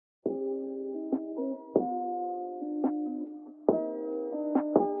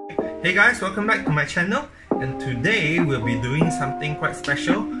Hey guys, welcome back to my channel, and today we'll be doing something quite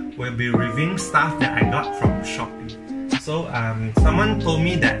special. We'll be reviewing stuff that I got from Shopee. So someone told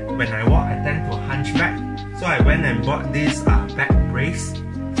me that when I walk I tend to hunch back, so I went and bought this back brace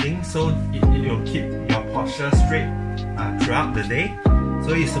thing, so it will keep your posture straight throughout the day.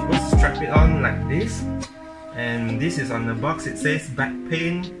 So you're supposed to strap it on like this, and this is on the box. It says back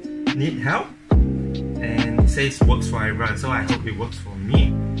pain, need help, and it says works for everyone, so I hope it works for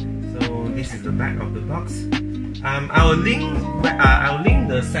me. So this is the back of the box. I'll link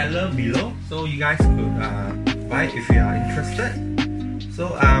the seller below, so you guys could buy if you are interested.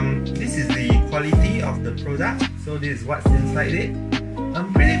 So this is the quality of the product. So this is what's inside it.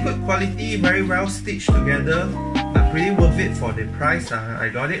 Pretty good quality, very well stitched together. Pretty worth it for the price. I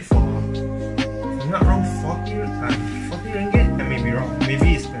got it for, if I'm not wrong, 40 ringgit. I may be wrong.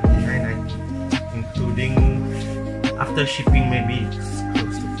 Maybe it's 29.90, including after shipping. Maybe it's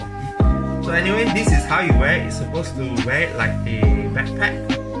close to 40. So anyway, this is how you wear it. You're supposed to wear it like a backpack,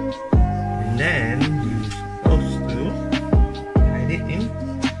 and then you're supposed to hide it in.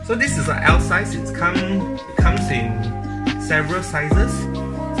 So this is an L size. It comes in several sizes.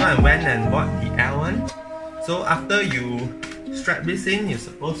 So I went and bought the L one. So after you strap this in, you're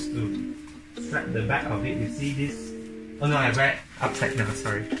supposed to strap the back of it. You see this? Oh no, I wear it upside down,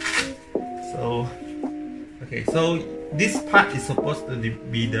 sorry. So, okay, so this part is supposed to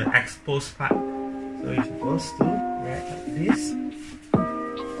be the exposed part. So you're supposed to wear it like this.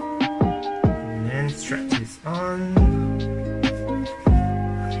 And then strap this on.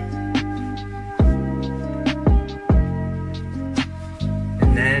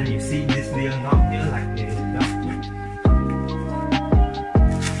 And then you see this little knot here, like a belt.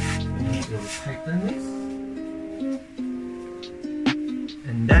 You need to tighten this.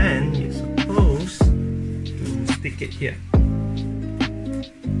 And then you're supposed to stick it here.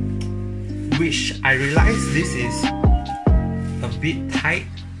 Which I realize this is a bit tight.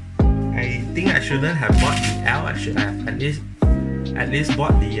 I think I shouldn't have bought the L. I should have at least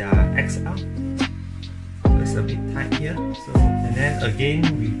bought the XL. It's a bit tight here. So, and then again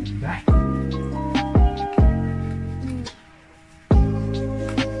we back.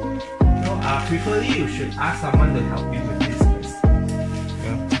 So preferably you should ask someone to help you with this.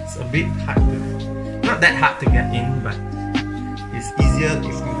 It's a bit hard to, not that hard to get in, but it's easier if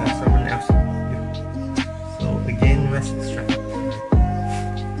you have someone else to help you. So again, where's the strap?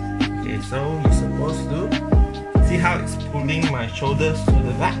 Okay, so you're supposed to see how it's pulling my shoulders to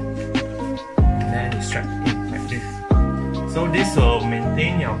the back, and then you strap it in like this. So this will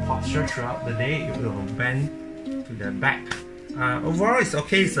maintain your posture throughout the day. It will bend to the back. Overall it's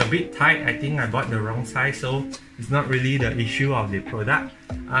okay. It's a bit tight. I think I bought the wrong size, so it's not really the issue of the product.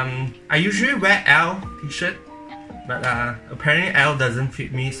 I usually wear L t-shirt, but apparently L doesn't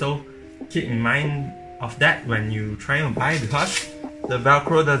fit me, so keep in mind of that when you try and buy, because the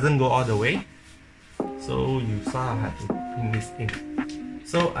Velcro doesn't go all the way, so you sort of have to bring this in.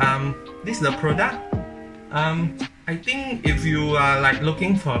 So this is the product. I think if you are like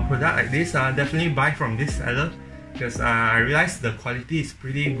looking for a product like this, definitely buy from this seller, because I realized the quality is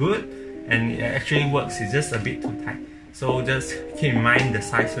pretty good and it actually works. It's just a bit too tight, so just keep in mind the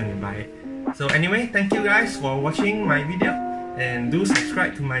size when you buy it. So anyway, thank you guys for watching my video, and do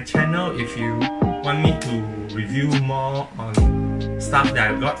subscribe to my channel if you want me to review more on stuff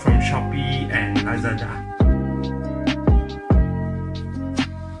that I got from Shopee and Lazada.